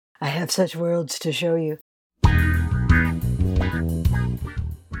I have such worlds to show you.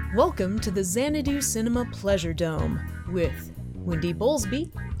 Welcome to the Xanadu Cinema Pleasure Dome with Wendy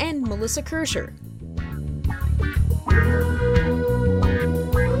Bowlesby and Melissa Kirscher.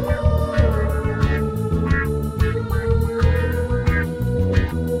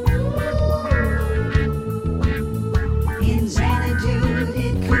 In Xanadu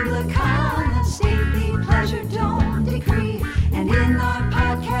did Kubla Khan a stately pleasure dome decree, and in our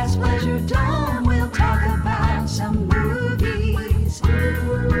podcast Pleasure Dome we'll talk about some movies.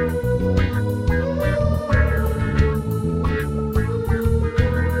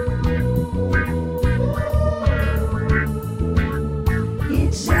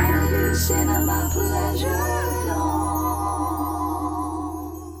 It's Xanadu Cinema Pleasure Dome.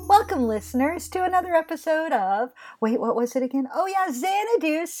 Welcome, listeners, to another episode of, wait, what was it again? Oh, yeah,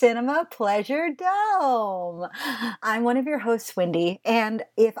 Xanadu Cinema Pleasure Dome. I'm one of your hosts, Wendy, and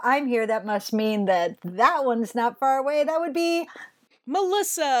if I'm here, that must mean that one's not far away. That would be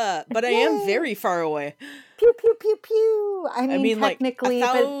Melissa! But I am very far away. pew, pew, pew, pew. I mean technically,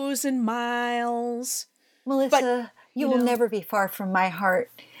 like but 1,000 miles. Melissa, you will know. never be far from my heart.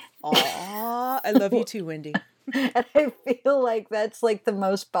 Aw, I love you too, Wendy. And I feel like that's like the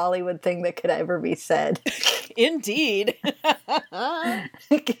most Bollywood thing that could ever be said. Indeed.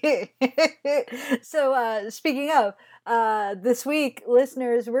 So, speaking of, this week,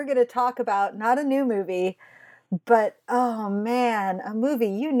 listeners, we're going to talk about not a new movie, but, oh man, a movie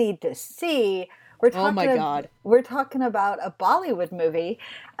you need to see. Oh my God. We're talking about a Bollywood movie.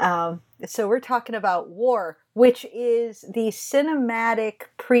 So we're talking about War, which is the cinematic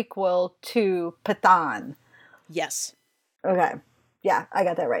prequel to Pathaan. Yes. Okay. Yeah, I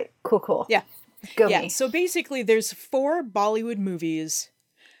got that right. Cool. Yeah. Go Yeah, me. so basically there's 4 Bollywood movies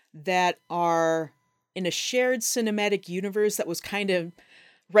that are in a shared cinematic universe that was kind of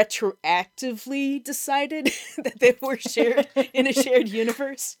retroactively decided that they were shared in a shared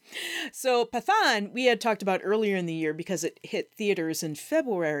universe. So Pathaan, we had talked about earlier in the year because it hit theaters in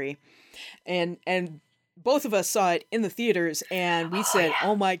February, and both of us saw it in the theaters, and we said,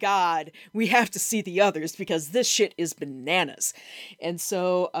 oh my God, we have to see the others because this shit is bananas. And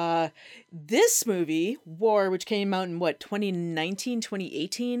so this movie, War, which came out in 2019,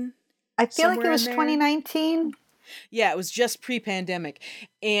 2018? I feel like it somewhere was in there? 2019. Yeah, it was just pre-pandemic.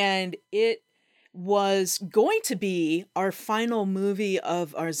 And it was going to be our final movie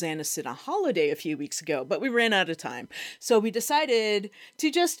of our Xanacina holiday a few weeks ago, but we ran out of time. So we decided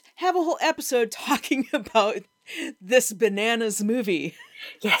to just have a whole episode talking about this bananas movie.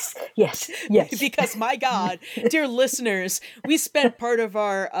 Yes. Because my God, dear listeners, we spent part of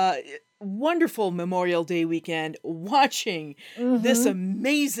our wonderful Memorial Day weekend watching this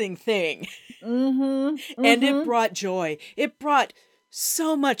amazing thing. And it brought joy. It brought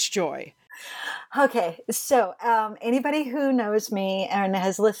so much joy. Okay, so anybody who knows me and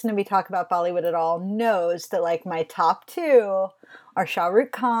has listened to me talk about Bollywood at all knows that like my top 2 are Shah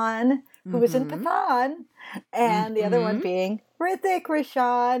Rukh Khan, who was in Pathaan, and the other one being Hrithik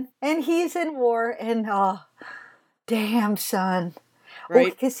Roshan, and he's in War, and oh, damn son.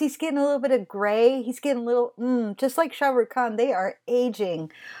 Right. Because he's getting a little bit of gray. He's getting a little, just like Shah Rukh Khan, they are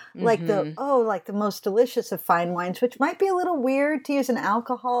aging like the most delicious of fine wines, which might be a little weird to use an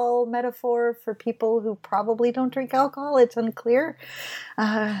alcohol metaphor for people who probably don't drink alcohol. It's unclear.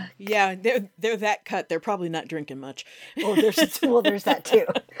 Yeah, they're that cut. They're probably not drinking much. There's that too.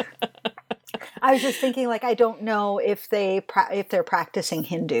 I was just thinking, like, I don't know if they're practicing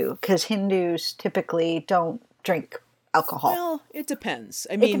Hindu, because Hindus typically don't drink alcohol. Well, it depends.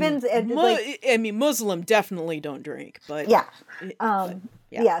 I mean, Muslim definitely don't drink, but yeah.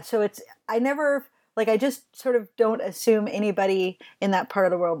 Yeah. So I just sort of don't assume anybody in that part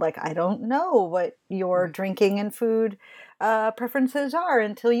of the world, like, I don't know what your drinking and food preferences are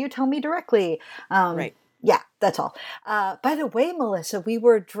until you tell me directly. Right. Yeah, that's all. By the way, Melissa, we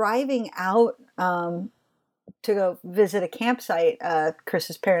were driving out to go visit a campsite.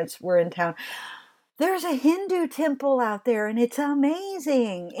 Chris's parents were in town. There's a Hindu temple out there, and it's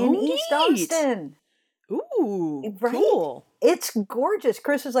amazing in East neat. Austin. Ooh, Right? cool. It's gorgeous.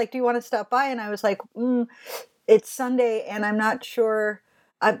 Chris was like, do you want to stop by? And I was like, it's Sunday, and I'm not sure.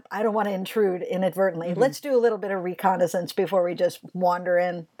 I don't want to intrude inadvertently. Let's do a little bit of reconnaissance before we just wander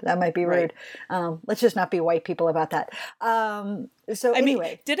in. That might be rude. Right. Let's just not be white people about that. So anyway.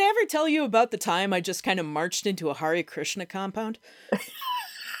 Mean, did I ever tell you about the time I just kind of marched into a Hare Krishna compound?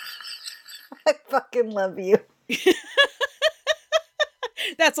 I fucking love you.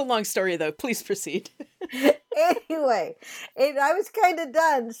 That's a long story, though. Please proceed. Anyway, I was kind of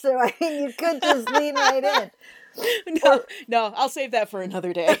done, so I mean, you could just lean right in. No, I'll save that for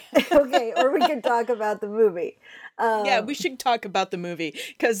another day. Okay, or we can talk about the movie. Yeah, we should talk about the movie,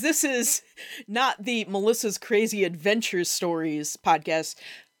 because this is not the Melissa's Crazy Adventure Stories podcast,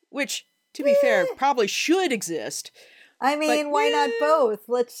 which, to be fair, probably should exist. I mean, But, why not both?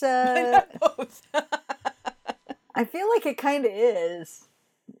 Let's. Why not both? I feel like it kind of is,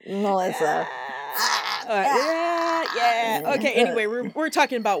 Melissa. Yeah. Okay, anyway, we're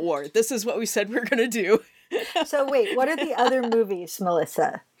talking about war. This is what we said we're going to do. So wait, what are the other movies,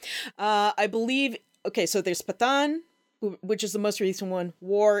 Melissa? I believe, okay, so there's Pathan, which is the most recent one,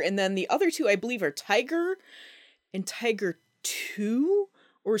 War, and then the other two, I believe, are Tiger and Tiger 2,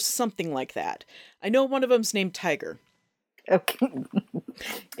 or something like that. I know one of them's named Tiger. Okay.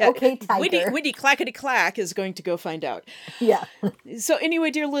 Yeah, Okay, Tiger. Windy Clackety Clack is going to go find out. Yeah. So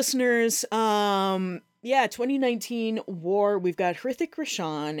anyway, dear listeners, 2019 War, we've got Hrithik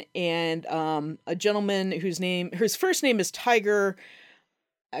Roshan and a gentleman whose first name is Tiger.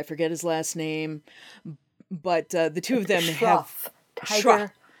 I forget his last name, but the two of them have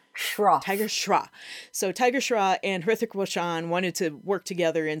Tiger Shroff. Tiger Shroff. So Tiger Shroff and Hrithik Roshan wanted to work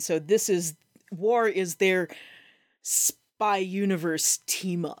together, and so War is their spy universe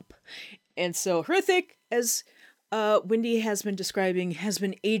team up. And so Hrithik, as Wendy has been describing, has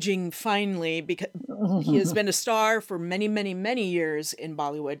been aging finely because he has been a star for many, many, many years in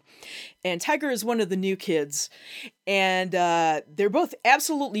Bollywood. And Tiger is one of the new kids. And they're both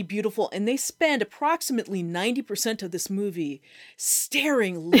absolutely beautiful. And they spend approximately 90% of this movie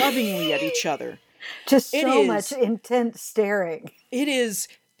staring lovingly at each other. Just so much intense staring. It is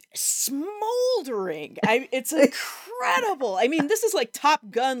smoldering. It's incredible. I mean, this is like Top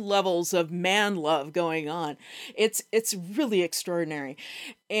Gun levels of man love going on. It's really extraordinary.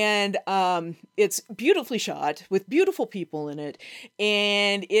 And it's beautifully shot with beautiful people in it.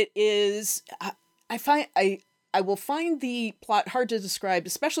 And it is, I will find the plot hard to describe,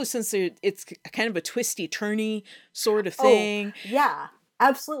 especially since it's kind of a twisty-turny sort of thing. Oh, yeah.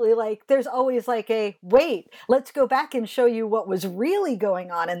 Absolutely. Like, there's always like wait, let's go back and show you what was really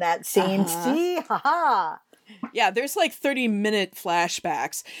going on in that scene. See? Ha-ha. Yeah, there's like 30-minute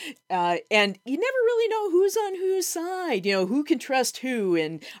flashbacks. And you never really know who's on whose side, who can trust who,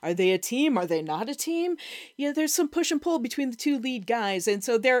 and are they a team? Are they not a team? Yeah, there's some push and pull between the two lead guys. And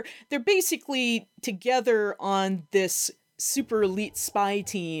so they're basically together on this super elite spy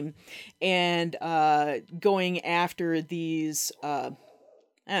team and going after these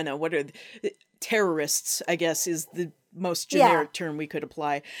I don't know, what are terrorists, I guess, is the most generic term we could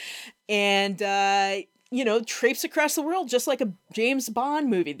apply. And, traipse across the world just like a James Bond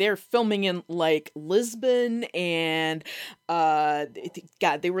movie. They're filming in like Lisbon and,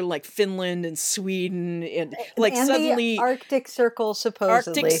 they were like Finland and Sweden and like and suddenly the Arctic Circle,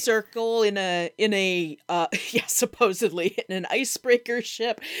 supposedly. Arctic Circle in a supposedly in an icebreaker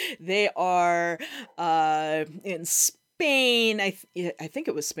ship. They are in Spain, I think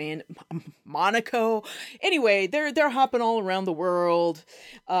it was Spain, Monaco. Anyway, they're hopping all around the world.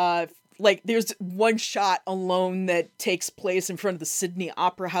 Like there's one shot alone that takes place in front of the Sydney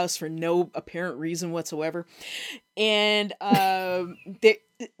Opera House for no apparent reason whatsoever. And the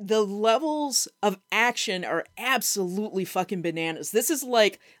levels of action are absolutely fucking bananas. This is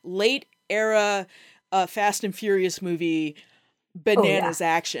like late era Fast and Furious movie bananas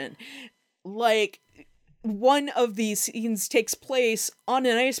action. Like, one of these scenes takes place on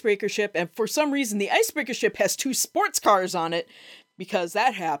an icebreaker ship, and for some reason the icebreaker ship has 2 sports cars on it, because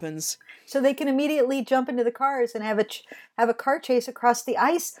that happens. So they can immediately jump into the cars and have a car chase across the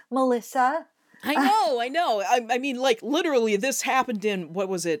ice, Melissa. I know. I mean, like, literally, this happened in, what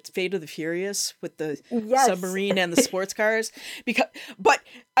was it, Fate of the Furious, with the submarine and the sports cars? But,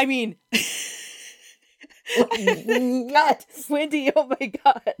 I mean... Yes. Wendy, oh my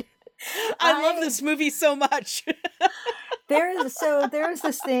God. I love this movie so much. There's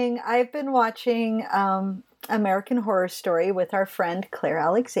this thing. I've been watching American Horror Story with our friend Claire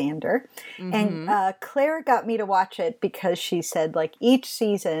Alexander. And Claire got me to watch it because she said, like, each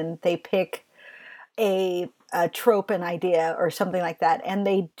season they pick a trope, an idea, or something like that. And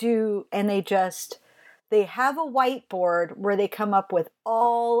they have a whiteboard where they come up with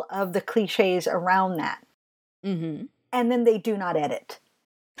all of the cliches around that. Mm-hmm. And then they do not edit.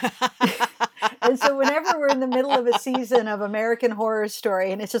 And so whenever we're in the middle of a season of American Horror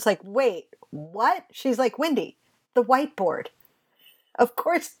Story and it's just like, wait, what? She's like, Wendy, the whiteboard. Of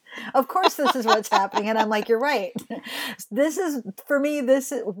course this is what's happening. And I'm like, you're right. This is, for me,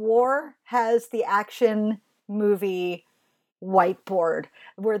 War has the action movie whiteboard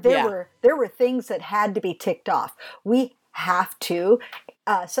where there were things that had to be ticked off. We have to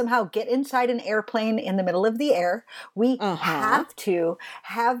somehow get inside an airplane in the middle of the air. We have to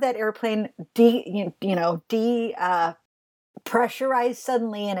have that airplane pressurized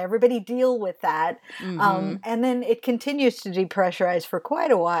suddenly, and everybody deal with that. And then it continues to depressurize for quite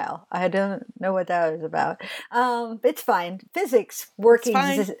a while. I don't know what that was about. It's fine. Physics work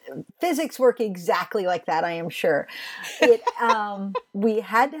exactly like that, I am sure. We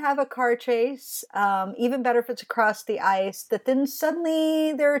had to have a car chase, even better if it's across the ice, that then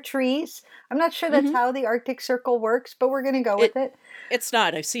suddenly there are trees. I'm not sure that's how the Arctic Circle works, but we're going to go with it. It's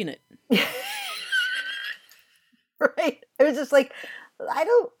not. I've seen it. Right. It was just like,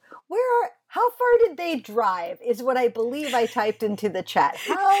 how far did they drive is what I believe I typed into the chat.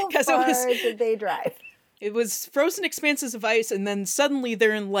 How far did they drive? It was frozen expanses of ice, and then suddenly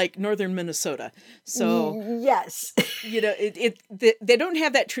they're in like northern Minnesota. So yes, they don't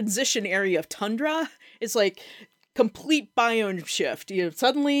have that transition area of tundra. It's like complete biome shift.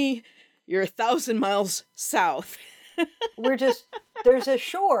 Suddenly you're 1,000 miles south. There's a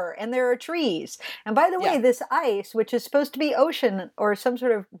shore and there are trees. And by the way, this ice, which is supposed to be ocean or some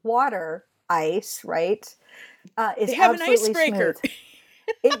sort of water ice, right? Is they have an absolutely icebreaker.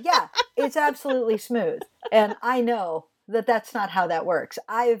 Smooth. It's absolutely smooth. And I know that that's not how that works.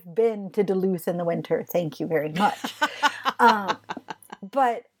 I've been to Duluth in the winter. Thank you very much.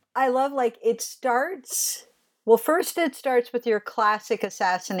 But I love, like, it starts... Well, first it starts with your classic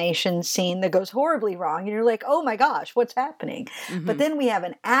assassination scene that goes horribly wrong. And you're like, oh my gosh, what's happening? But then we have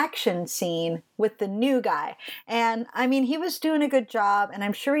an action scene with the new guy. And I mean, he was doing a good job, and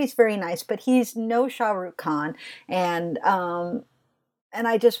I'm sure he's very nice, but he's no Shah Rukh Khan. And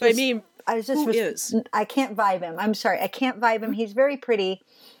I just was... I can't vibe him. I'm sorry. I can't vibe him. He's very pretty,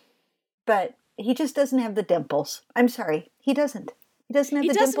 but he just doesn't have the dimples. I'm sorry. He doesn't. He doesn't have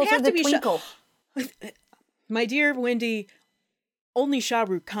the dimples or the twinkle. My dear Wendy, only Shah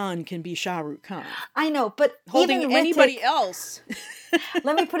Rukh Khan can be Shah Rukh Khan. I know, but holding even anybody else.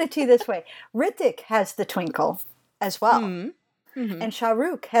 Let me put it to you this way. Ritik has the twinkle as well. And Shah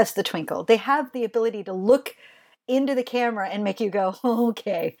Rukh has the twinkle. They have the ability to look into the camera and make you go, oh,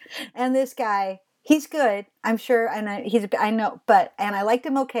 okay. And this guy, he's good, I'm sure, and I know, and I liked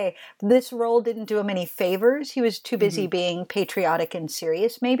him okay. This role didn't do him any favors. He was too busy being patriotic and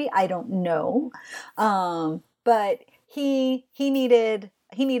serious, maybe. I don't know. But he needed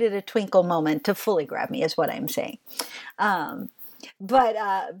a twinkle moment to fully grab me, is what I'm saying. But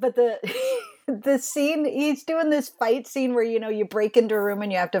the scene, he's doing this fight scene where, you break into a room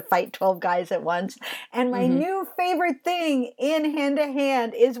and you have to fight 12 guys at once. And my new favorite thing in Hand to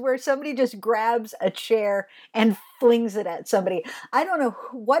Hand is where somebody just grabs a chair and flings it at somebody. I don't know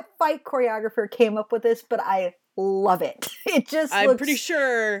what fight choreographer came up with this, but I love it. I'm pretty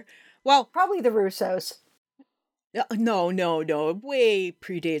sure, well, probably the Russos. No. Way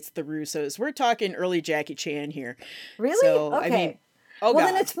predates the Russos. We're talking early Jackie Chan here. Really? So, okay. I mean, well,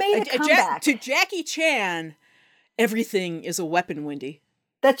 then it's made a comeback. To Jackie Chan, everything is a weapon, Wendy.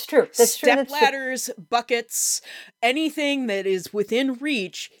 That's true. Step ladders, buckets, anything that is within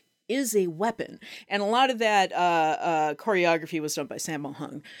reach is a weapon. And a lot of that choreography was done by Sammo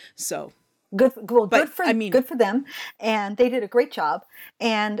Hung. So... Good for them, and they did a great job.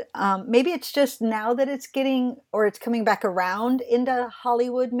 And maybe it's just now that it's coming back around into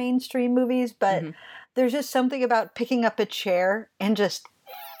Hollywood mainstream movies. But there's just something about picking up a chair and just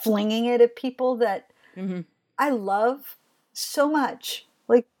flinging it at people that I love so much.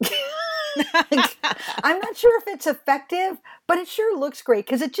 Like, I'm not sure if it's effective, but it sure looks great,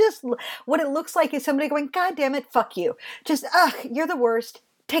 because what it looks like is somebody going, God damn it, fuck you. Just, you're the worst.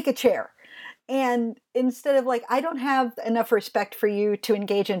 Take a chair. And instead of like, I don't have enough respect for you to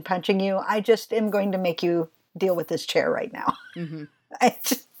engage in punching you, I just am going to make you deal with this chair right now.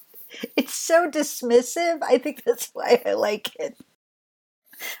 It's so dismissive. I think that's why I like it.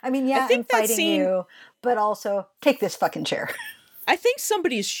 I mean, I'm fighting you, but also take this fucking chair. I think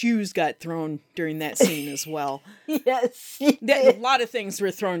somebody's shoes got thrown during that scene as well. Yes. A lot of things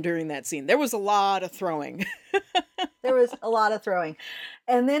were thrown during that scene. There was a lot of throwing. There was a lot of throwing.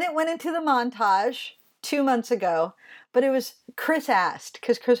 And then it went into the montage 2 months ago. But it was, Chris asked,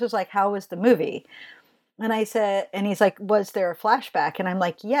 because Chris was like, how was the movie? And I said, and he's like, was there a flashback? And I'm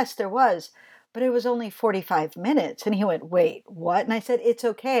like, yes, there was. But it was only 45 minutes. And he went, wait, what? And I said, it's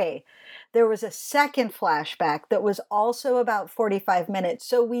okay. There was a second flashback that was also about 45 minutes.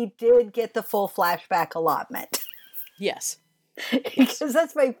 So we did get the full flashback allotment. Yes. Because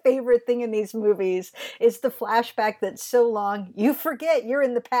that's my favorite thing in these movies, is the flashback that's so long, you forget you're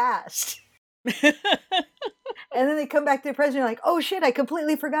in the past. And then they come back to the present, you're like, oh shit, I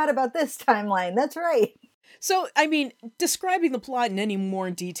completely forgot about this timeline. That's right. So, I mean, describing the plot in any more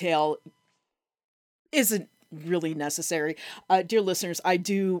detail isn't really necessary. Dear listeners, I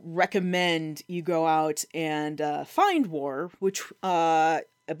do recommend you go out and find War, which I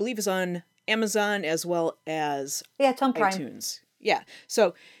believe is on Amazon as well as Yeah, it's on Prime. iTunes. Yeah.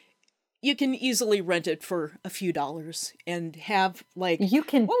 So you can easily rent it for a few dollars and have what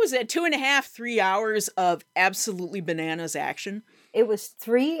was it, 2.5, 3 hours of absolutely bananas action. It was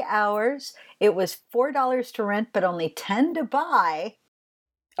 3 hours. It was $4 to rent, but only 10 to buy.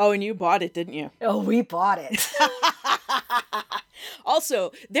 Oh, and you bought it, didn't you? Oh, we bought it.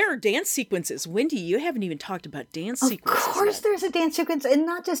 Also, there are dance sequences. Wendy, you haven't even talked about dance sequences. Of course, there's a dance sequence, and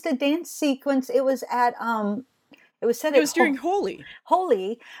not just a dance sequence. It was at It was during Holy.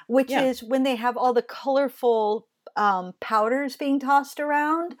 Holy, which is when they have all the colorful powders being tossed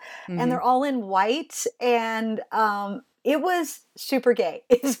around, and they're all in white, and it was super gay,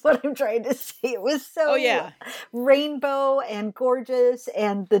 is what I'm trying to say. It was so rainbow and gorgeous,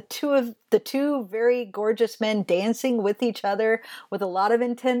 and the two very gorgeous men dancing with each other with a lot of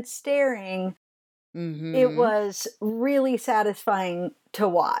intense staring. Mm-hmm. It was really satisfying to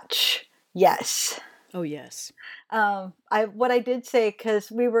watch. Yes. Oh, yes. What I did say,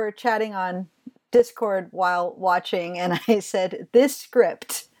 because we were chatting on Discord while watching, and I said, this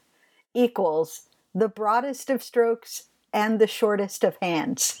script equals the broadest of strokes and the shortest of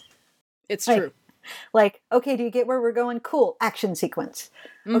hands. It's true. Okay, do you get where we're going? Cool. Action sequence.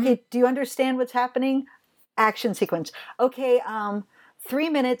 Mm-hmm. Okay, do you understand what's happening? Action sequence. Okay, 3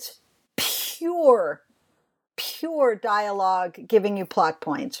 minutes, pure dialogue giving you plot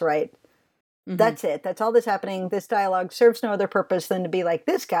points, right? Mm-hmm. That's it. That's all that's happening. This dialogue serves no other purpose than to be like,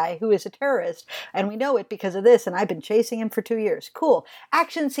 this guy who is a terrorist, and we know it because of this, and I've been chasing him for 2 years. Cool.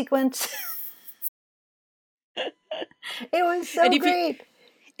 Action sequence. It was so great.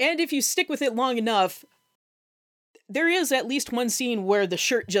 And if you stick with it long enough, there is at least one scene where the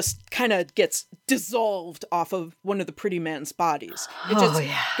shirt just kind of gets dissolved off of one of the pretty man's bodies. It just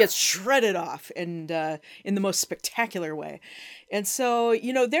gets shredded off, and in the most spectacular way. And so,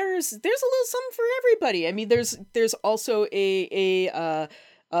 there's a little something for everybody. I mean, there's also a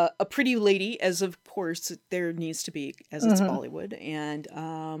pretty lady, as of course there needs to be, as it's Bollywood, and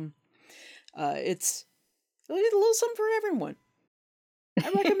it's a little something for everyone. I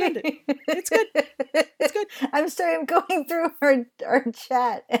recommend it. It's good. It's good. I'm sorry, I'm going through our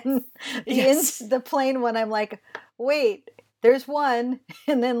chat, and the plain one, I'm like, wait, there's one,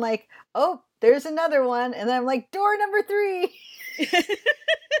 and then oh, there's another one, and then I'm like, door number 3.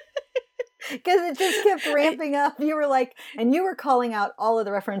 Because it just kept ramping up. You were and you were calling out all of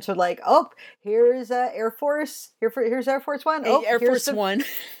the references, oh, here's Air Force. Here's Air Force One. Oh, Air Force One.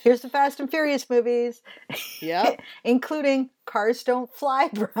 Here's the Fast and Furious movies. Yeah. Including Cars Don't Fly,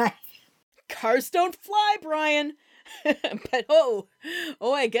 Brian. Cars don't fly, Brian. But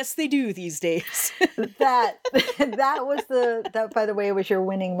I guess they do these days. that by the way, was your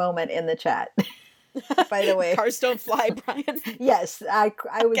winning moment in the chat. By the way, Cars don't fly, Brian. Yes, I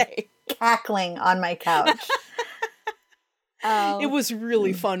was cackling on my couch. It was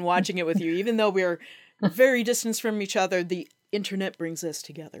really fun watching it with you, even though we're very distant from each other. The internet brings us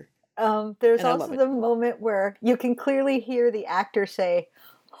together. There's also the moment where you can clearly hear the actor say,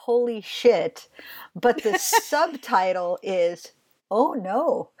 "Holy shit," but the subtitle is, "Oh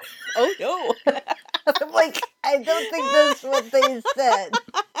no." Oh no. I'm like, I don't think that's what they said.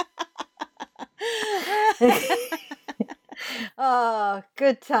 Oh,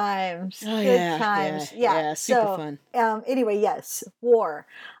 good times. Oh, good times. Yeah, super fun. Anyway, yes, War.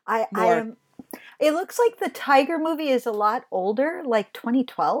 It looks like the Tiger movie is a lot older, like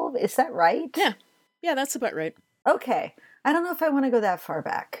 2012. Is that right? Yeah, that's about right. Okay. I don't know if I want to go that far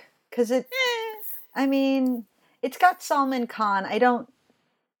back, because I mean, it's got Salman Khan. I don't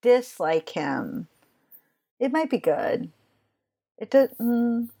dislike him. It might be good. It does.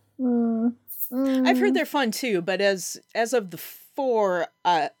 I've heard they're fun too, but as of the 4,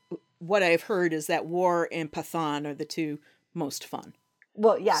 what I've heard is that War and Pathan are the 2 most fun.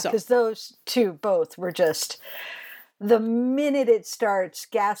 Well, yeah, because those 2 both were just, the minute it starts,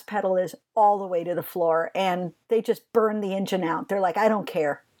 gas pedal is all the way to the floor, and they just burn the engine out. They're like, I don't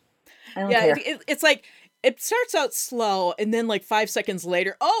care. I don't care. It's like, it starts out slow, and then 5 seconds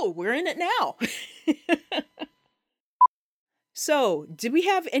later, oh, we're in it now. So, did we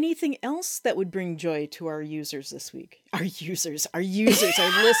have anything else that would bring joy to our users this week? Our listeners.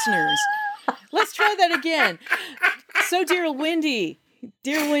 Let's try that again. So, dear Wendy,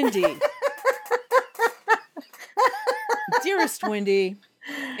 dearest Wendy,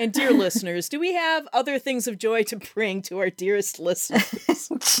 and dear listeners, do we have other things of joy to bring to our dearest listeners?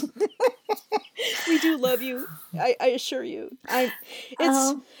 We do love you. I assure you.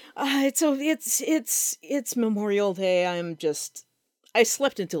 It's Memorial Day. I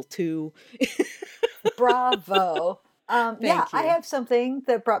slept until 2. Bravo. Yeah, Thank I you. have something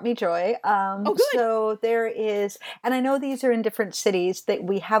that brought me joy. Oh, good. So there is, and I know these are in different cities. That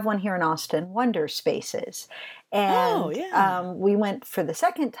we have one here in Austin, Wonder Spaces, Oh, and yeah. we went for the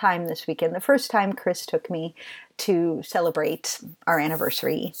second time this weekend. The first time Chris took me to celebrate our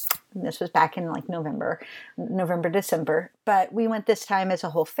anniversary. And this was back in like November, December. But we went this time as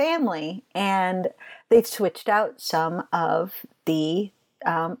a whole family, and they've switched out some of the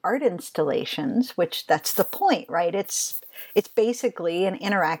art installations, which that's the point, right? It's basically an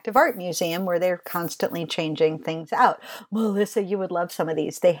interactive art museum where they're constantly changing things out. Melissa, you would love some of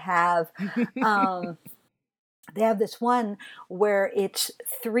these. They have this one where it's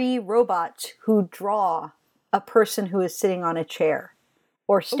 3 robots who draw a person who is sitting on a chair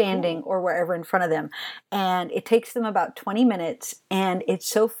or standing or wherever in front of them, and it takes them about 20 minutes, and it's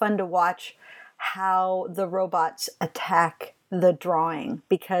so fun to watch how the robots attack the drawing,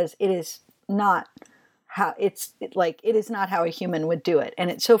 because it is not how it is not how a human would do it, and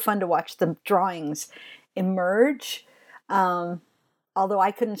it's so fun to watch the drawings emerge. Although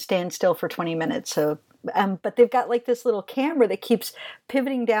I couldn't stand still for 20 minutes, so but they've got like this little camera that keeps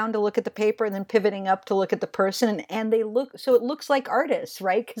pivoting down to look at the paper and then pivoting up to look at the person, and they look, so it looks like artists,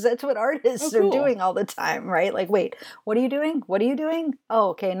 right? Because that's what artists are doing all the time, right? Like, wait, what are you doing? What are you doing? Oh,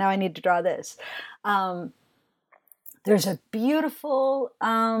 okay, now I need to draw this. There's a beautiful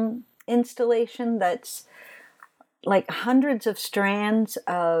installation that's like hundreds of strands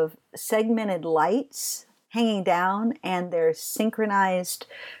of segmented lights hanging down, and they're synchronized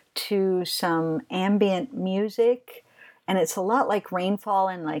to some ambient music, and it's a lot like rainfall,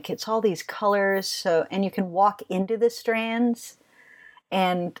 and like it's all these colors. So, and you can walk into the strands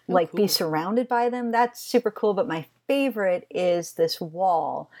and be surrounded by them. That's super cool. But my favorite is this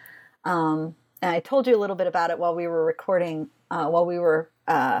wall. And I told you a little bit about it while we were recording, while we were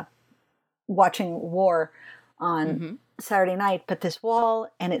watching War on Saturday night. But this wall,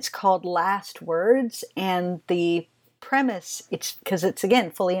 and it's called Last Words, and the premise, it's because it's again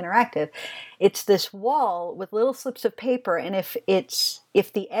fully interactive. It's this wall with little slips of paper, and if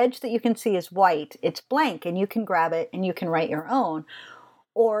the edge that you can see is white, it's blank, and you can grab it and you can write your own.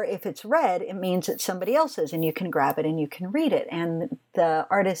 Or if it's red, it means it's somebody else's, and you can grab it and you can read it. And the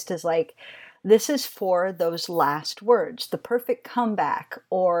artist is like, this is for those last words, the perfect comeback,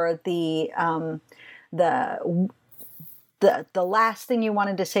 or the last thing you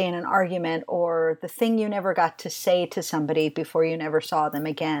wanted to say in an argument, or the thing you never got to say to somebody before you never saw them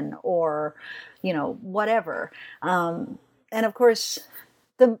again, or, whatever. And of course,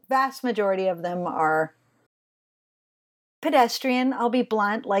 the vast majority of them are pedestrian. I'll be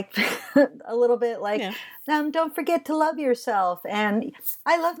blunt, like a little bit like, don't forget to love yourself, and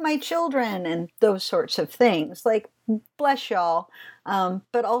I love my children, and those sorts of things. Like, bless y'all.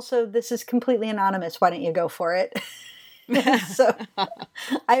 But also, this is completely anonymous. Why don't you go for it? So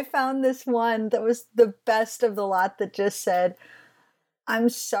I found this one that was the best of the lot that just said, I'm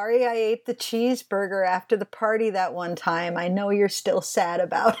sorry I ate the cheeseburger after the party that one time. I know you're still sad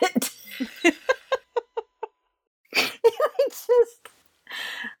about it. It's just,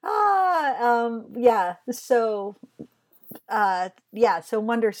 so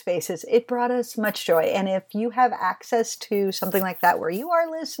Wonder Spaces, it brought us much joy. And if you have access to something like that where you are,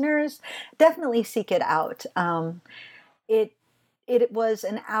 listeners, definitely seek it out. It was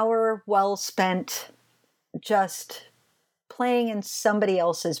an hour well spent just playing in somebody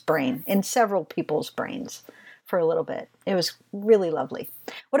else's brain, in several people's brains for a little bit. It was really lovely.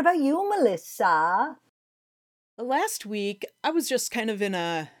 What about you, Melissa? Last week, I was just kind of in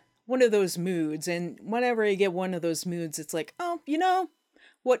one of those moods, and whenever I get one of those moods, it's like, oh,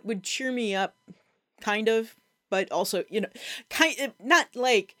 what would cheer me up, kind of, but also, kind of, not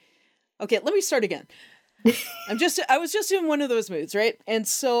like, okay, let me start again. I was just in one of those moods, right? And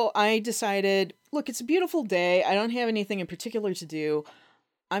so I decided, look, it's a beautiful day. I don't have anything in particular to do.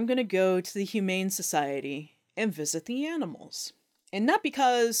 I'm going to go to the Humane Society and visit the animals. And not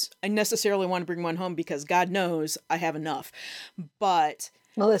because I necessarily want to bring one home, because God knows I have enough. But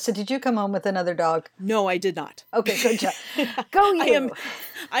Melissa, did you come home with another dog? No, I did not. Okay, good job. Go you.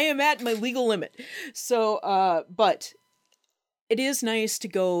 I am at my legal limit. So, but it is nice to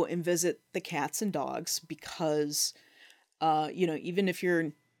go and visit the cats and dogs because, even if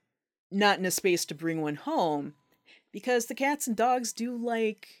you're not in a space to bring one home, because the cats and dogs do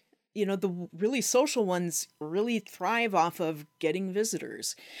like the really social ones really thrive off of getting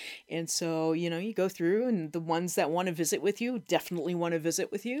visitors. And so, you go through, and the ones that want to visit with you definitely want to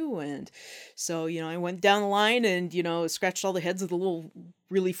visit with you. And so, I went down the line and, scratched all the heads of the little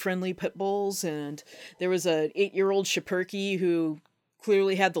really friendly pit bulls. And there was a 8-year-old Schipperke who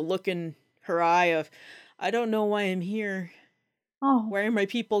clearly had the look in her eye of, I don't know why I'm here. Oh. Where are my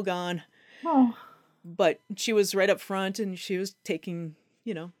people gone? Oh. But she was right up front, and she was taking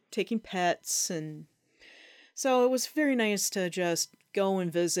pets. And so it was very nice to just go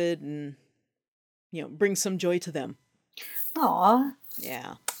and visit and, bring some joy to them. Aw.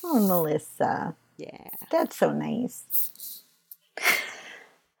 Yeah. Oh, Melissa. Yeah. That's so nice.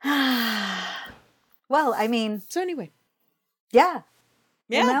 Well, I mean, So anyway. yeah.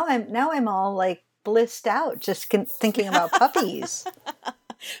 Yeah. Well, now I'm all like blissed out just thinking about puppies.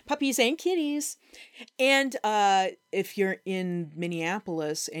 Puppies and kitties. And if you're in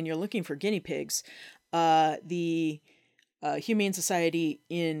Minneapolis and you're looking for guinea pigs, the Humane Society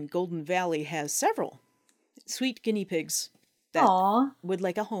in Golden Valley has several sweet guinea pigs that Aw. would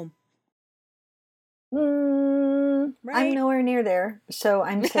like a home. Right? I'm nowhere near there, so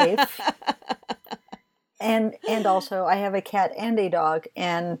I'm safe. And also, I have a cat and a dog,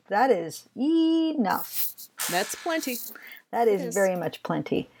 and that is enough. That's plenty. That is very much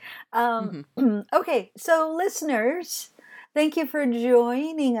plenty. Okay, so listeners, thank you for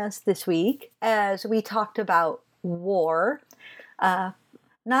joining us this week as we talked about war. Not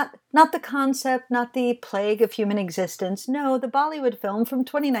the concept, not the plague of human existence. No, the Bollywood film from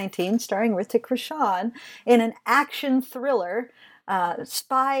 2019 starring Hrithik Roshan in an action thriller,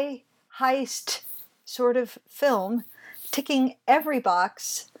 spy heist sort of film, ticking every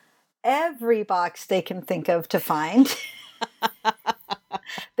box they can think of to find.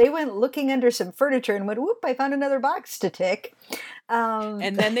 They went looking under some furniture and went, whoop, I found another box to tick.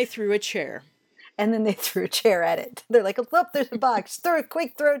 And then they threw a chair. And then they threw a chair at it. They're like, oh, there's a box. Throw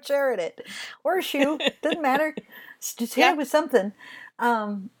a chair at it. Or a shoe. Doesn't matter. Just hit it with something.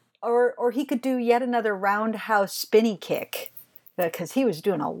 Or he could do yet another roundhouse spinny kick. Because he was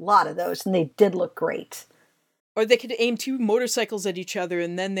doing a lot of those, and they did look great. Or they could aim 2 motorcycles at each other,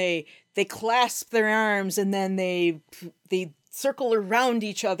 and then they clasp their arms, and then they circle around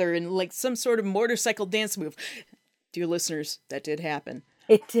each other in like some sort of motorcycle dance move. Dear listeners, that did happen.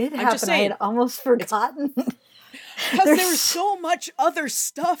 It did happen. I had almost forgotten. Because there was so much other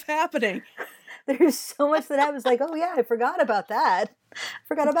stuff happening. There's so much that I was like, oh yeah, I forgot about that.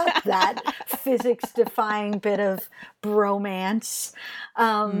 Physics-defying bit of bromance.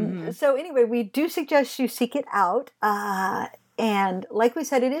 So anyway, we do suggest you seek it out. And like we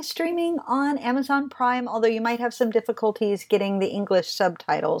said, it is streaming on Amazon Prime, although you might have some difficulties getting the English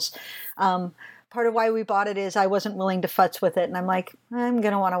subtitles. Part of why we bought it is I wasn't willing to futz with it. And I'm like, I'm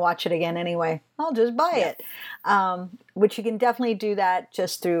going to want to watch it again anyway. I'll just buy it. Which you can definitely do that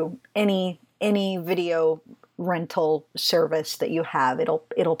just through any video rental service that you have.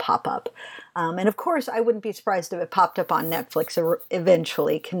 It'll pop up. And of course, I wouldn't be surprised if it popped up on Netflix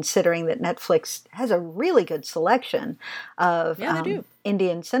eventually, considering that Netflix has a really good selection of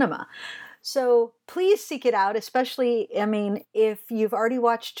Indian cinema. So please seek it out, especially, if you've already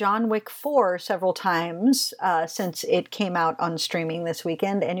watched John Wick 4 several times since it came out on streaming this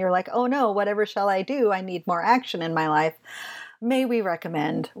weekend, and you're like, oh no, whatever shall I do? I need more action in my life. May we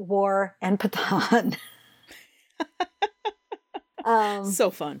recommend War and Pathaan. So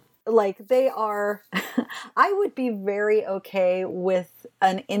fun. Like they are, I would be very okay with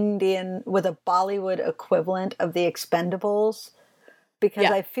a Bollywood equivalent of The Expendables.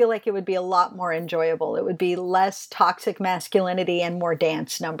 Because I feel like it would be a lot more enjoyable. It would be less toxic masculinity and more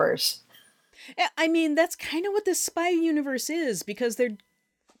dance numbers. I mean, that's kind of what the spy universe is, because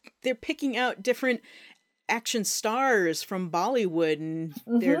they're picking out different action stars from Bollywood, and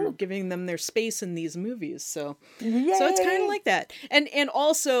they're giving them their space in these movies. So it's kind of like that. And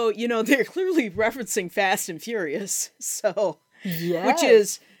also, they're clearly referencing Fast and Furious. So which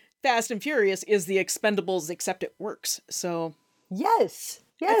is Fast and Furious is The Expendables, except it works. So Yes.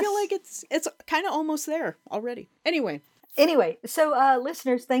 I feel like it's kind of almost there already. Anyway, so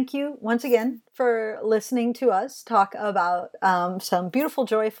listeners, thank you once again for listening to us talk about some beautiful,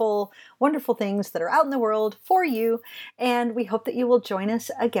 joyful, wonderful things that are out in the world for you. And we hope that you will join us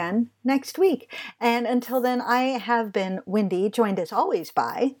again next week. And until then, I have been Wendy, joined as always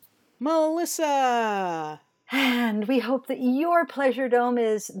by Melissa. And we hope that your Pleasure Dome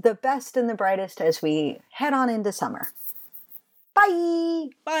is the best and the brightest as we head on into summer. Bye!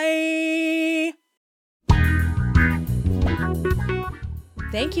 Bye!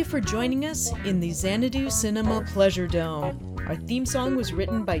 Thank you for joining us in the Xanadu Cinema Pleasure Dome. Our theme song was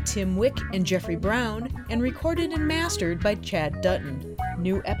written by Tim Wick and Jeffrey Brown and recorded and mastered by Chad Dutton.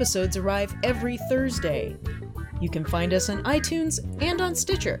 New episodes arrive every Thursday. You can find us on iTunes and on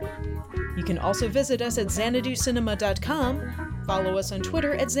Stitcher. You can also visit us at xanaducinema.com, follow us on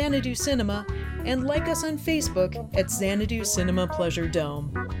Twitter at Xanadu Cinema, and like us on Facebook at Xanadu Cinema Pleasure Dome.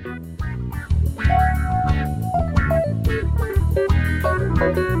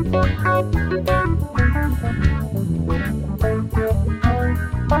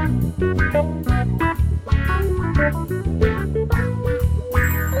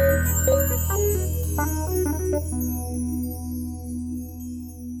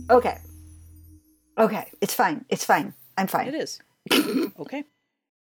 Okay. Okay. It's fine. It's fine. I'm fine. It is. Okay.